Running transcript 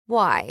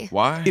Why?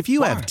 Why? If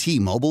you have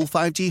T-Mobile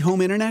 5G home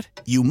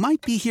internet, you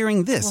might be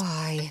hearing this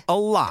Why? a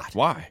lot.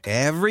 Why?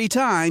 Every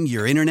time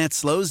your internet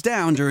slows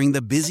down during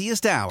the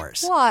busiest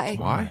hours. Why?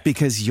 Why?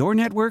 Because your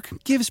network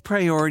gives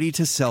priority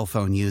to cell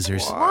phone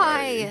users.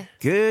 Why?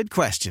 Good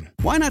question.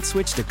 Why not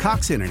switch to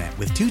Cox Internet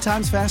with 2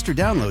 times faster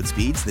download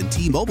speeds than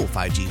T-Mobile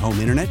 5G home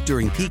internet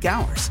during peak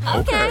hours?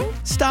 Okay.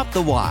 Stop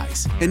the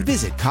whys and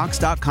visit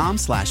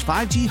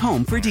cox.com/5G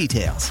home for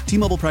details.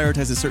 T-Mobile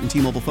prioritizes certain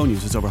T-Mobile phone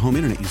users over home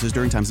internet users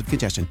during times of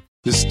congestion.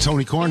 This is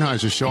Tony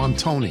Kornheiser's show. I'm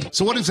Tony.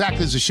 So what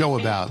exactly is the show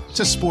about? It's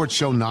a sports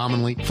show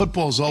nominally.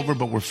 Football's over,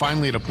 but we're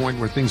finally at a point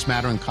where things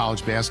matter in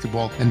college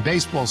basketball, and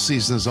baseball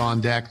season is on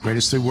deck.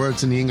 Greatest 3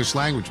 words in the English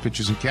language,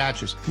 pitchers and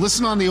catchers.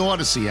 Listen on the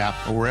Odyssey app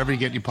or wherever you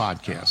get your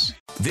podcasts.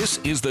 This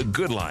is The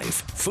Good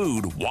Life.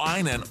 Food,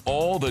 wine, and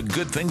all the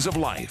good things of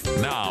life.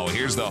 Now,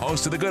 here's the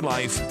host of The Good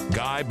Life,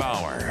 Guy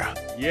Bauer.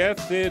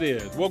 Yes, it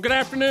is. Well, good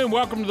afternoon.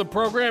 Welcome to the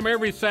program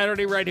every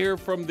Saturday right here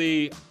from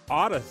the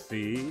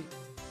Odyssey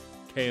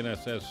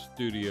KNSS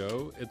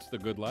studio. It's The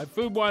Good Life.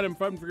 Food, wine, and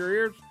fun for your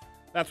ears.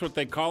 That's what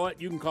they call it.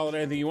 You can call it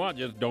anything you want.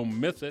 Just don't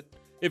miss it.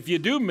 If you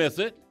do miss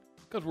it,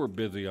 because we're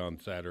busy on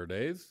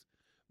Saturdays,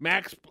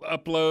 Max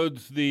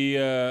uploads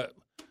the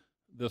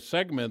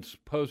segments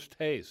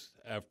post-haste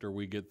after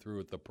we get through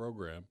with the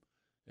program.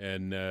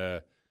 And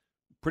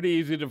pretty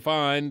easy to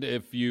find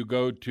if you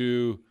go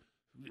to,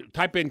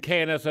 type in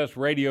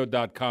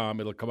knssradio.com.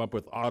 It'll come up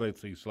with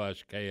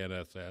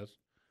Odyssey/KNSS.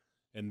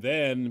 And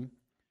then,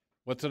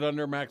 what's it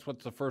under, Max?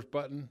 What's the first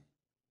button?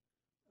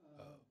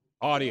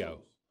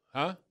 Audio.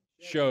 Huh?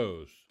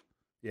 Shows.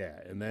 Yeah,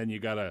 and then you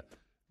got to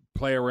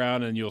play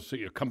around, and you'll see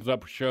it comes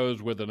up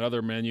shows with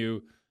another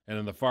menu, and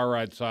on the far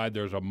right side,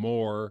 there's a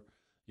more.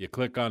 You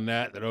click on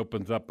that, that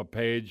opens up a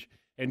page,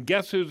 and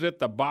guess who's at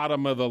the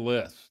bottom of the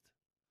list?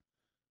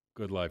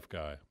 Good Life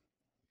Guy.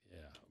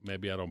 Yeah,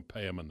 maybe I don't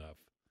pay him enough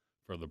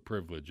for the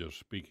privilege of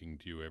speaking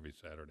to you every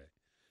Saturday.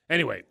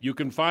 Anyway, you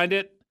can find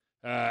it.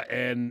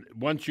 And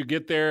once you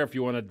get there, if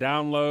you want to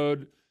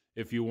download,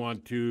 if you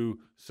want to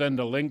send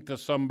a link to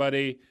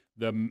somebody,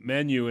 the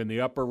menu in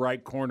the upper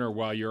right corner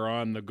while you're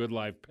on the Good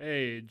Life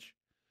page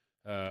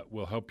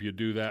will help you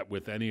do that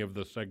with any of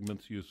the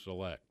segments you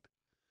select.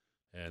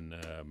 And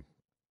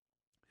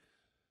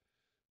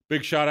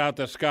big shout out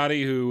to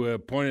Scotty, who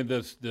pointed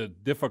the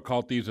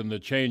difficulties and the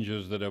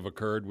changes that have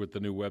occurred with the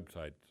new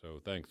website.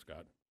 So thanks,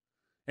 Scott.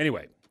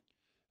 Anyway.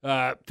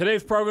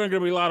 Today's program is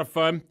going to be a lot of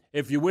fun.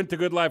 If you went to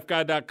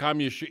goodlifeguy.com,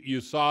 you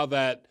saw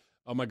that,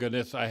 oh my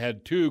goodness, I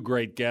had 2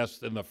 great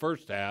guests in the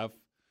first half.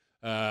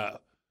 We're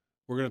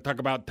going to talk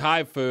about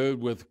Thai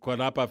food with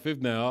Kwanapa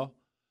Phivnil,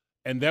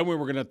 and then we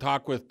were going to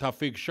talk with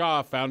Tawfiq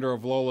Shah, founder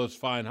of Lola's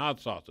Fine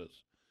Hot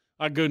Sauces.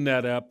 I gooned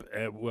that up,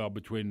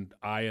 between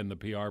I and the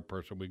PR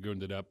person, we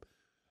gooned it up.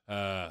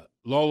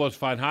 Lola's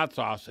Fine Hot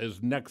Sauce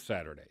is next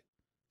Saturday.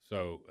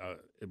 So,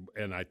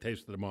 and I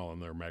tasted them all,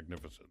 and they're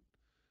magnificent.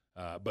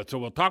 So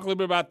we'll talk a little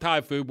bit about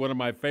Thai food, one of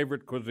my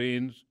favorite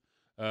cuisines,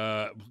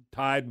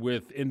 tied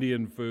with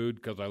Indian food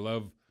because I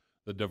love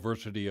the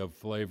diversity of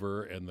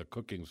flavor and the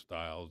cooking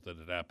styles that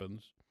it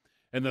happens.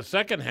 In the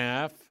second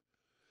half,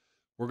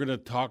 we're going to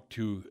talk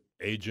to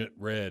Agent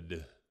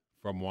Red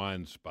from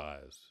Wine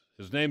Spies.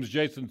 His name's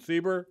Jason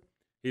Sieber.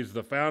 He's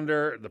the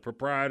founder, the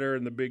proprietor,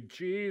 and the Big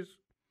Cheese.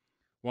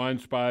 Wine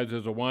Spies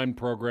is a wine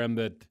program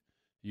that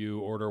you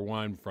order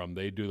wine from.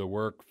 They do the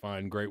work,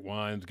 find great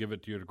wines, give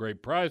it to you at a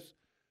great price.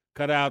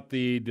 Cut out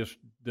the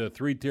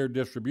 3-tier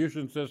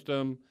distribution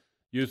system.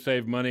 You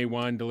save money,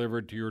 wine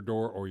delivered to your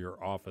door or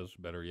your office,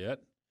 better yet.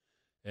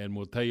 And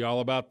we'll tell you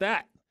all about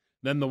that.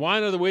 Then the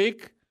wine of the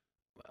week,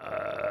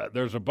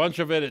 there's a bunch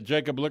of it at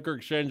Jacob Liquor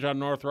Exchange on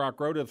North Rock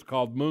Road. It's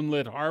called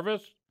Moonlit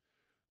Harvest.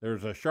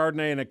 There's a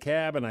Chardonnay and a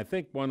Cab, and I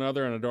think one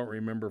other, and I don't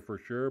remember for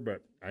sure,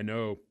 but I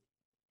know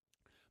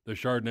the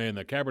Chardonnay and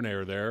the Cabernet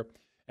are there.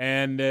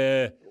 And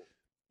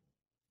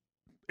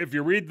if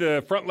you read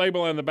the front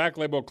label and the back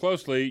label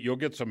closely, you'll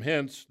get some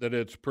hints that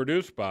it's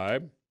produced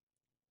by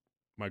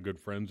my good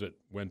friends at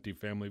Wente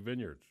Family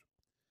Vineyards.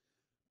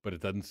 But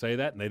it doesn't say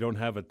that, and they don't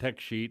have a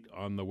tech sheet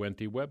on the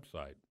Wente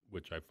website,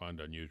 which I find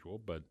unusual.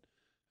 But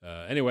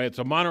anyway, it's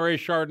a Monterey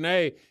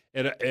Chardonnay.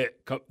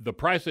 The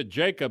price at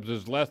Jacobs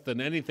is less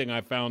than anything I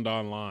found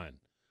online.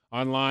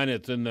 Online,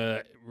 it's in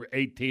the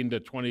 $18 to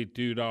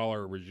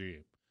 $22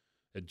 regime.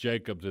 At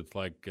Jacobs, it's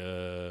like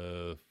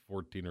 14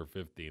 or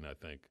 15, I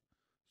think.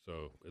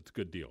 So it's a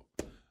good deal.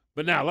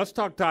 But now let's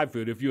talk Thai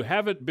food. If you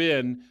haven't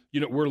been,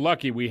 we're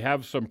lucky. We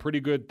have some pretty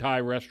good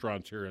Thai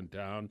restaurants here in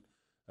town.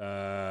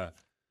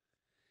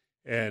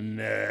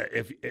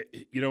 If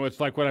it's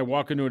like when I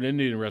walk into an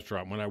Indian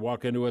restaurant, when I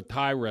walk into a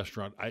Thai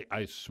restaurant,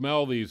 I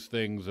smell these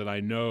things and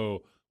I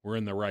know we're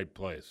in the right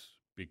place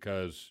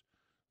because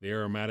the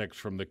aromatics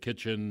from the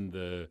kitchen,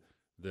 the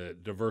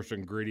diverse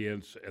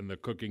ingredients, and the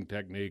cooking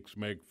techniques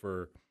make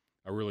for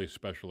a really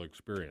special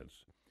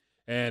experience.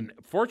 And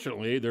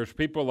fortunately, there's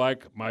people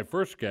like my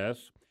first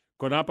guest,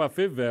 Kwanapa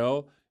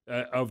Phivnil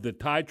of the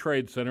Thai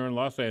Trade Center in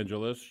Los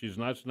Angeles. She's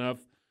nice enough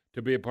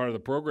to be a part of the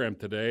program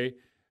today.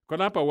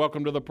 Kwanapa,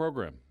 welcome to the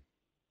program.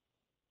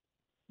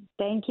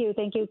 Thank you,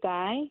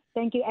 Guy.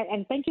 Thank you,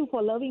 and thank you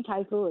for loving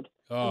Thai food.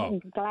 Oh, I'm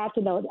glad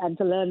to know and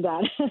to learn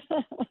that.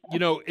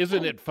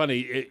 isn't it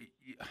funny?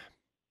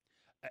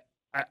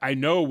 I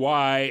know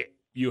why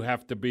you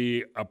have to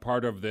be a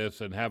part of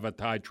this and have a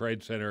Thai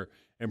trade center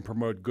and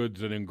promote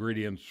goods and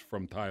ingredients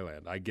from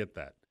Thailand. I get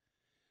that.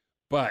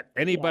 But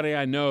anybody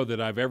I know that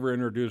I've ever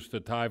introduced to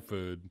Thai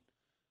food,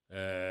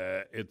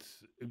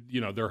 it's,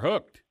 they're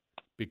hooked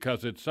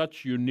because it's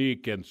such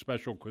unique and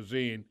special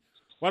cuisine.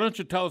 Why don't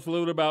you tell us a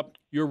little bit about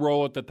your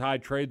role at the Thai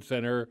Trade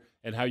Center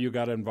and how you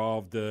got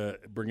involved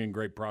bringing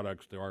great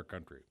products to our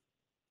country?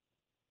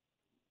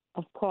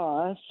 Of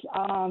course.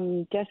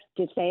 Just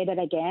to say that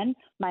again,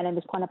 my name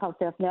is Kwanapa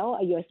Phivnil.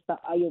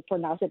 You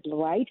pronounced it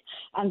right.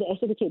 I'm the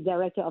Executive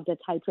Director of the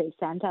Thai Trade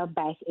Center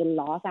based in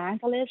Los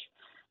Angeles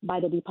by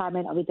the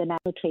Department of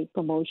International Trade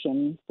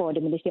Promotion for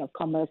the Ministry of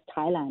Commerce,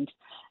 Thailand.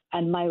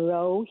 And my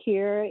role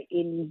here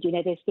in the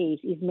United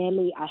States is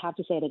mainly, I have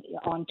to say that,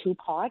 on two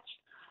parts.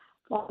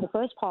 Well, the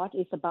first part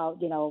is about,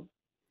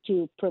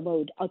 to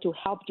promote or to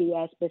help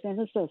U.S.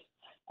 businesses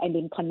and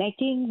in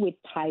connecting with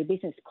Thai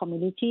business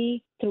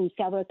community through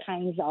several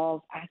kinds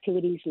of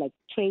activities like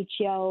trade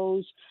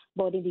shows,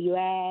 both in the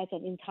U.S.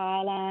 and in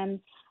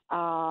Thailand,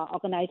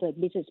 organize like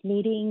business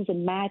meetings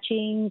and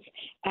matchings.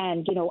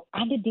 And,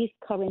 under this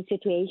current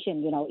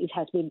situation, it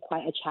has been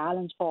quite a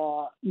challenge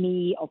for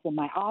me or for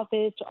my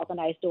office to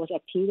organize those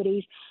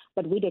activities.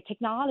 But with the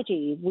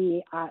technology,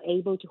 we are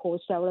able to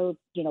host several,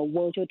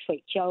 virtual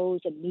trade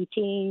shows and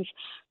meetings,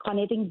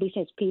 connecting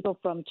business people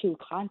from two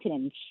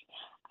continents.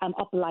 I'd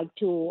like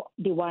to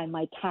divide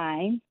my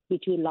time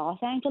between Los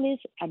Angeles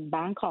and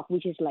Bangkok,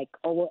 which is like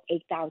over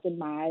 8,000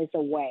 miles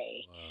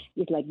away. Wow.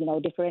 It's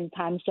like, different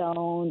time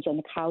zones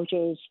and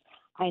cultures.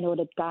 I know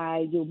that,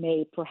 Guy, you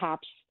may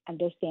perhaps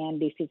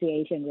understand this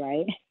situation,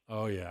 right?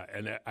 Oh, yeah.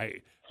 And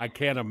I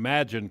can't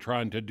imagine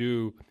trying to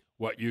do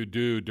what you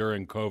do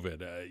during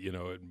COVID.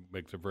 It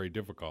makes it very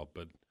difficult.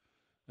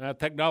 But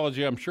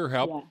technology, I'm sure,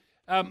 helped.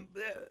 Yeah.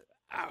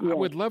 I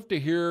would love to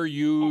hear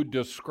you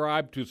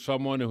describe to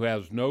someone who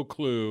has no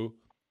clue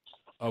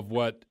of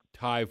what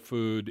Thai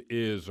food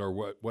is or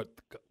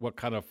what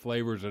kind of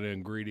flavors and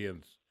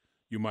ingredients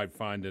you might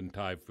find in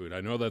Thai food.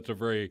 I know that's a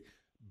very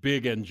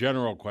big and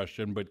general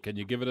question, but can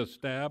you give it a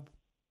stab?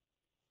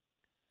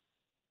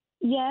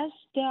 Yes,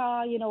 there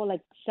are,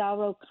 like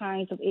several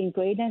kinds of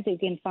ingredients you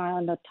can find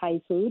on the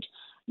Thai food.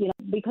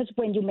 Because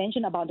when you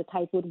mention about the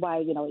Thai food,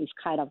 why, it's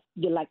kind of,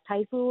 you like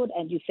Thai food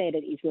and you say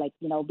that it's like,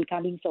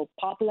 becoming so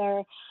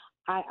popular.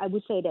 I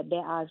would say that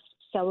there are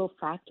several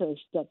factors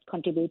that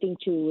contributing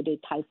to the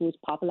Thai food's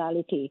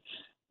popularity.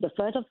 The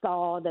first of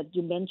all that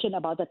you mentioned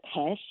about the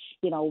taste,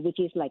 which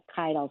is like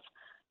kind of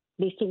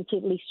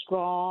distinctively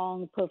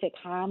strong, perfect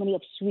harmony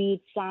of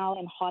sweet, sour,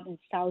 and hot and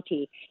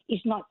salty.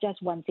 It's not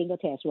just one single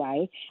taste,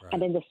 right?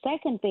 And then the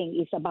second thing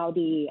is about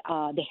the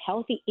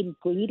healthy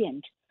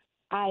ingredient.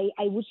 I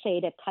would say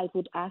that Thai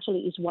food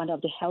actually is one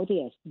of the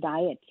healthiest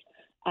diets.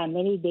 And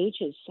many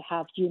dishes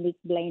have unique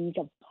blends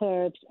of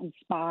herbs and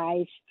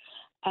spice.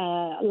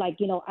 I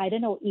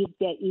don't know if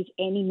there is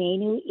any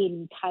menu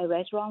in Thai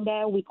restaurant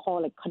there. We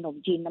call it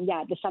Khanom Jin Nam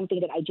Ya. There's something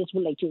that I just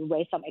would like to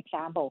raise some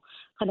example.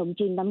 Khanom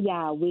Jin Nam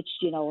Ya, which,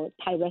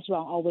 Thai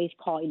restaurant always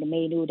call in the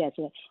menu. There's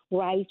a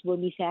rice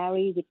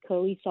vermicelli with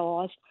curry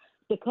sauce.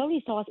 The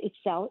curry sauce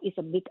itself is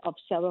a mix of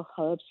several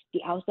herbs. The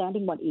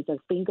outstanding one is a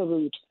finger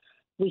root,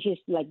 which is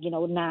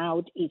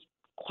now is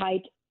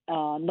quite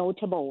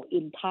notable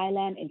in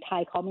Thailand and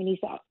Thai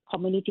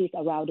communities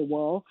around the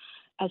world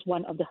as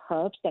one of the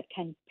herbs that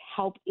can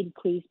help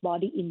increase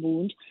body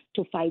immune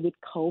to fight with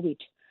COVID.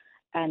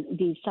 And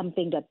this is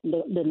something that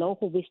the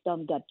local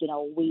wisdom that,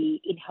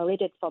 we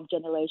inherited from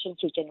generation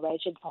to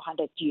generation for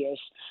 100 years.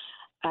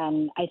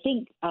 And I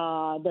think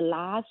the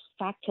last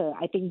factor,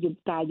 I think you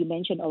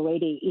mentioned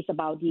already, is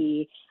about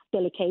the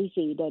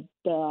delicacy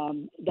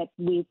that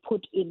we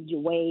put in the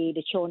way,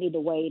 shown in the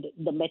way,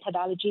 the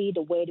methodology,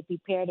 the way to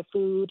prepare the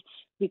food,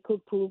 we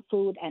cook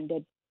food, and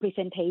the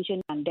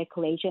presentation and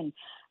decoration.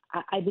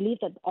 I believe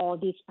that all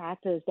these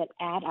factors that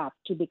add up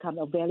to become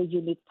a very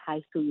unique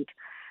Thai food.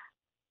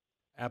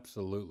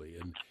 Absolutely.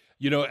 And,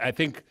 I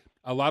think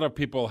a lot of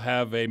people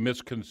have a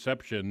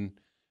misconception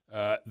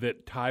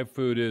that Thai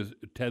food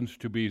tends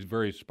to be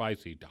very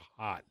spicy to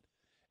hot.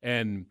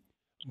 And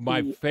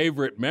my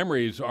favorite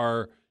memories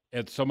are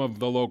at some of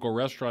the local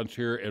restaurants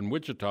here in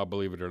Wichita,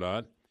 believe it or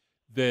not,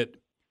 that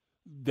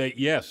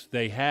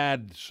they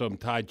had some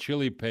Thai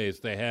chili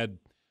paste. They had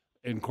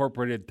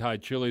incorporated Thai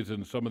chilies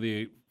in some of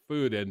the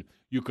food, and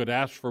you could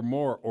ask for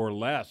more or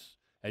less,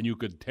 and you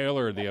could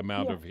tailor the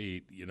amount of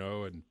heat,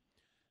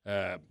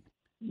 and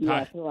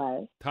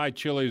Thai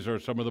chilies are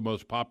some of the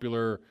most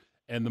popular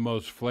and the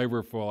most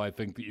flavorful, I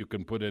think, that you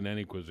can put in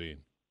any cuisine.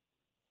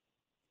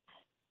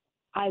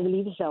 I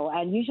believe so.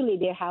 And usually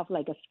they have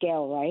like a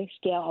scale, right?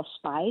 Scale of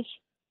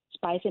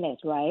spiciness,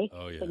 right?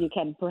 Oh, yeah. So you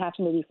can perhaps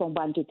maybe from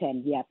 1 to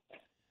 10, yeah.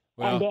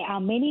 Well, and there are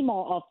many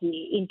more of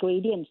the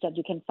ingredients that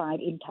you can find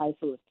in Thai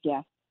food,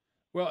 yeah.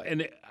 Well,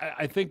 and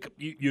I think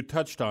you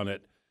touched on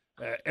it.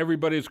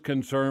 everybody's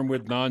concerned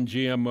with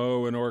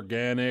non-GMO and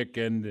organic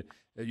and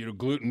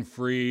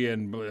gluten-free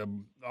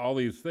and all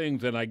these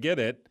things, and I get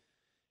it.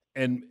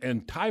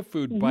 And Thai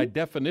food, by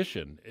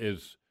definition,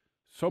 is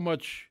so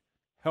much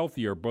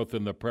healthier, both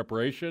in the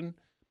preparation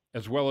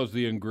as well as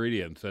the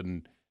ingredients.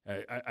 And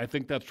I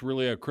think that's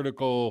really a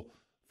critical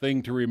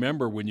thing to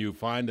remember when you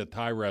find a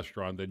Thai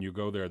restaurant and you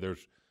go there.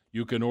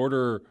 You can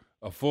order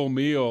a full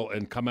meal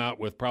and come out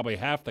with probably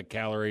half the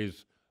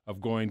calories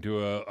of going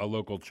to a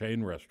local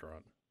chain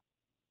restaurant.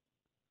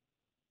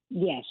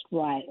 Yes,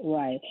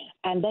 right.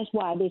 And that's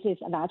why this is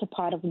another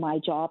part of my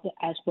job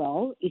as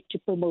well, is to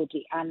promote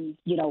it. And,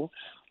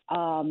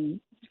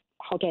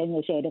 how can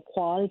I say, the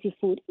quality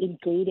food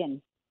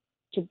ingredient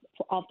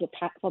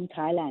from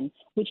Thailand,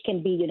 which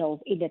can be,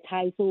 in the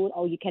Thai food,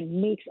 or you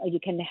can mix, or you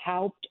can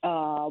help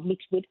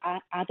mix with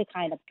other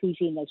kind of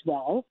cuisine as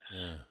well.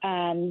 Yeah.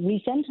 And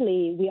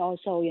recently, we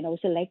also,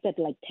 selected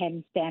like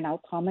 10 standout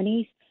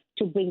companies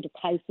to bring the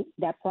Thai food,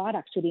 their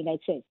products to the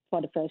United States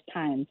for the first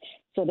time.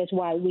 So that's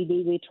why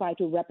we try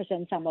to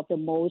represent some of the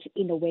most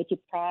innovative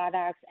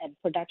products and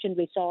production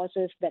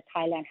resources that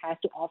Thailand has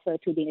to offer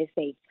to the United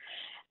States.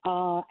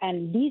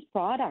 And these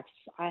products,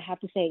 I have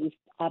to say,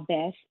 are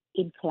best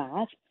in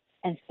class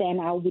and stand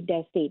out with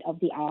their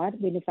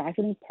state-of-the-art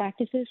manufacturing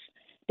practices.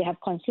 They have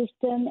consistent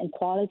and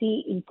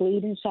quality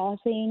ingredient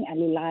sourcing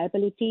and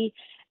reliability.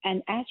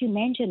 And as you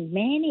mentioned,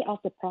 many of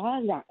the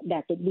products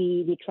that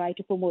we try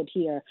to promote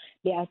here,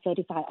 they are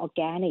certified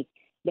organic.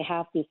 They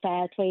have the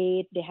fair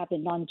trade. They have the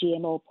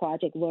non-GMO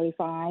project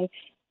verified.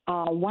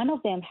 One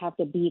of them have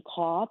the B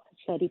Corp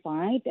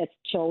certified that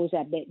shows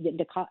that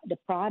the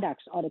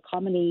products or the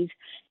companies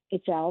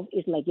itself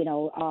is like, they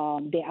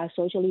are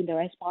socially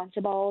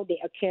responsible.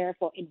 They care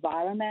for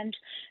environment.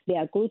 They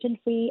are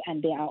gluten-free,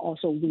 and they are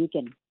also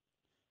vegan.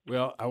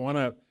 Well,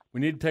 we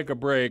need to take a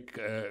break,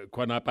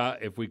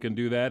 Kwanapa, if we can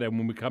do that. And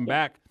when we come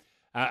back,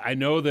 I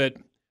know that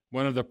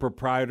one of the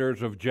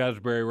proprietors of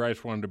Jazzberry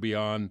Rice wanted to be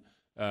on,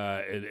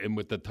 and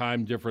with the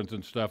time difference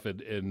and stuff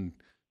in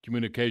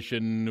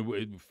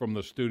communication from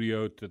the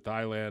studio to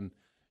Thailand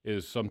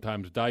is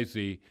sometimes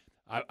dicey.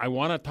 I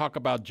want to talk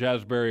about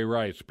Jazzberry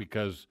Rice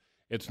because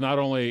it's not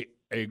only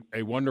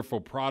a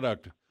wonderful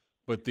product,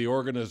 but the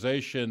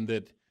organization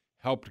that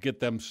helped get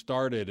them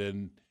started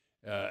and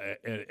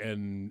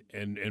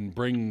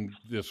bring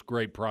this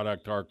great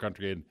product to our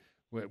country. And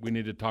we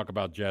need to talk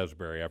about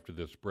Jazzberry after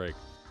this break.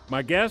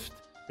 My guest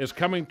is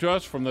coming to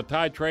us from the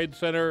Thai Trade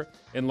Center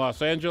in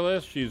Los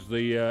Angeles. She's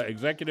the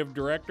executive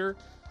director,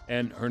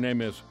 and her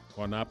name is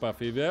Kwanapa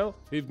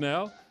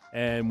Phivnil.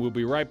 And we'll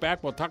be right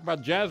back. We'll talk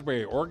about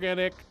Jazzberry,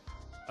 organic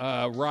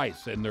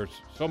rice. And there's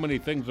so many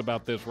things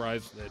about this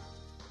rice that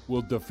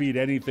will defeat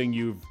anything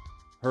you've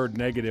heard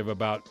negative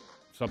about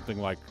something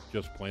like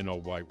just plain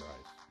old white rice.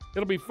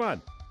 It'll be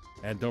fun.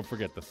 And don't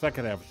forget, the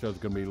second half of the show is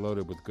going to be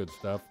loaded with good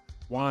stuff.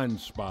 Wine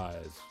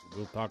spies.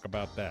 We'll talk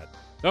about that.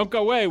 Don't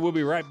go away. We'll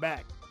be right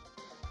back.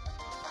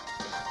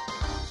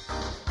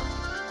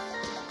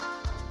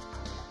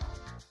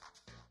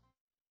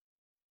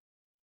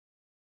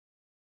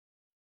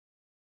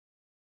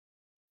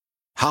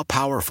 How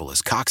powerful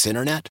is Cox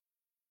Internet?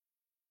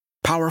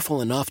 Powerful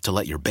enough to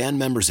let your band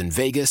members in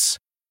Vegas,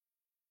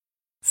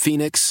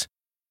 Phoenix,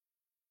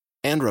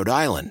 and Rhode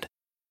Island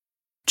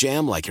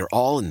jam like you're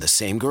all in the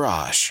same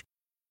garage.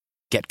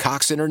 Get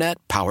Cox Internet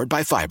powered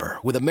by fiber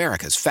with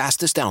America's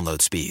fastest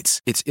download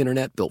speeds. It's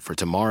internet built for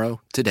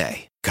tomorrow,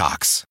 today.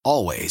 Cox,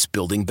 always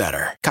building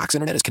better. Cox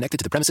Internet is connected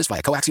to the premises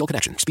via coaxial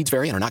connection. Speeds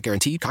vary and are not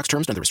guaranteed. Cox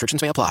terms and other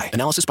restrictions may apply.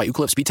 Analysis by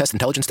Ookla Speed Test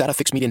Intelligence Data.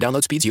 Fixed median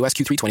download speeds. US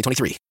Q3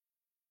 2023.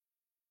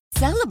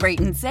 Celebrate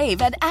and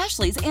save at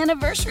Ashley's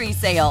Anniversary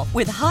Sale.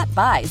 With Hot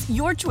Buys,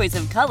 your choice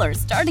of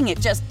colors starting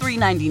at just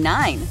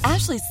 $3.99.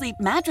 Ashley Sleep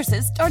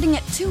mattresses starting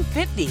at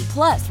 $2.50.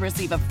 Plus,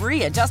 receive a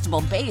free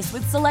adjustable base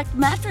with select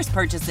mattress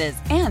purchases.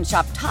 And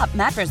shop top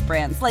mattress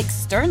brands like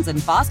Stearns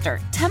 & Foster,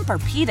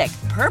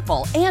 Tempur-Pedic,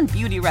 Purple, and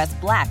Beautyrest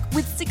Black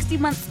with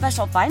 60-month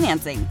special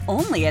financing.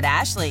 Only at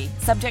Ashley.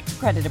 Subject to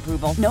credit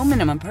approval. No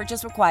minimum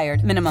purchase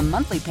required. Minimum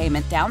monthly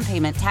payment, down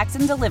payment, tax,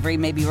 and delivery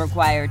may be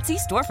required. See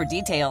store for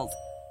details.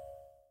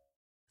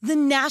 The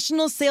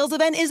national sales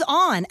event is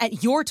on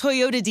at your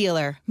Toyota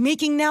dealer,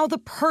 making now the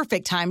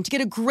perfect time to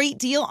get a great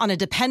deal on a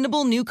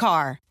dependable new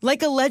car.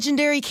 Like a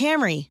legendary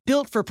Camry,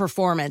 built for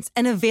performance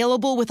and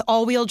available with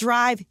all-wheel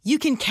drive, you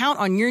can count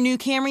on your new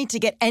Camry to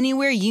get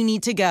anywhere you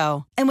need to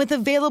go. And with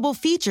available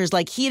features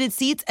like heated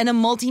seats and a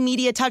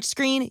multimedia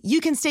touchscreen,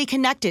 you can stay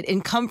connected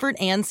in comfort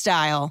and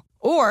style.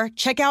 Or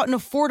check out an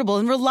affordable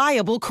and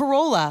reliable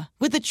Corolla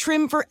with a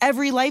trim for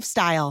every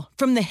lifestyle.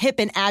 From the hip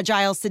and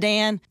agile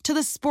sedan to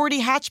the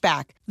sporty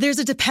hatchback, there's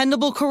a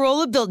dependable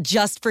Corolla built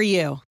just for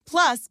you.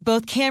 Plus,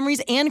 both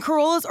Camrys and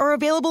Corollas are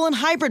available in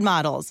hybrid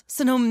models.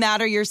 So no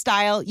matter your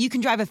style, you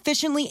can drive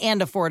efficiently and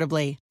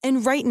affordably.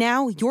 And right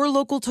now, your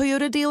local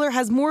Toyota dealer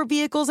has more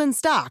vehicles in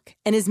stock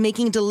and is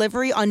making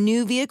delivery on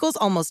new vehicles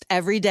almost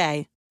every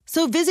day.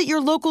 So visit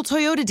your local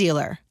Toyota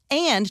dealer.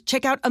 And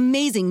check out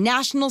amazing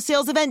national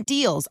sales event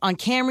deals on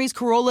Camrys,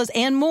 Corollas,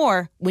 and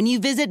more when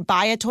you visit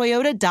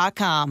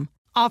buyatoyota.com.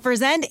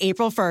 Offers end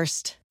April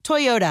 1st.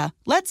 Toyota,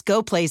 let's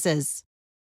go places.